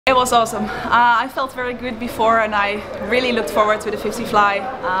It was awesome. I felt very good before and I really looked forward to the 50 fly.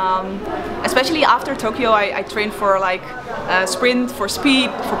 Especially after Tokyo, I trained for like sprint, for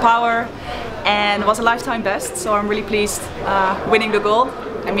speed, for power, and it was a lifetime best, so I'm really pleased winning the gold.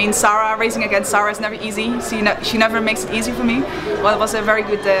 I mean, racing against Sarah is never easy. She never makes it easy for me. Well, it was a very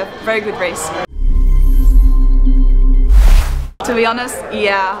good race. To be honest,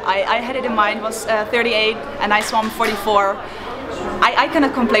 yeah, I had it in mind. It was 38 and I swam 44. I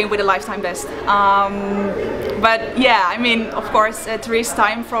cannot complain with a lifetime best. But yeah, I mean, of course, Therese's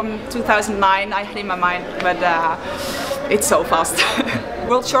time from 2009 I had in my mind, but it's so fast.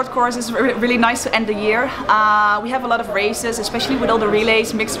 World short course is really nice to end the year. We have a lot of races, especially with all the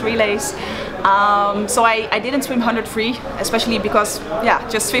relays, mixed relays. So I didn't swim 100 free, especially because, yeah,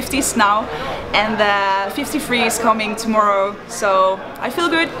 just 50s now. And 50 free is coming tomorrow, so I feel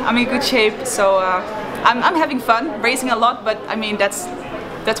good, I'm in good shape. So I'm having fun, racing a lot, but I mean, that's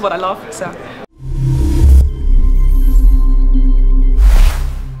what I love. So.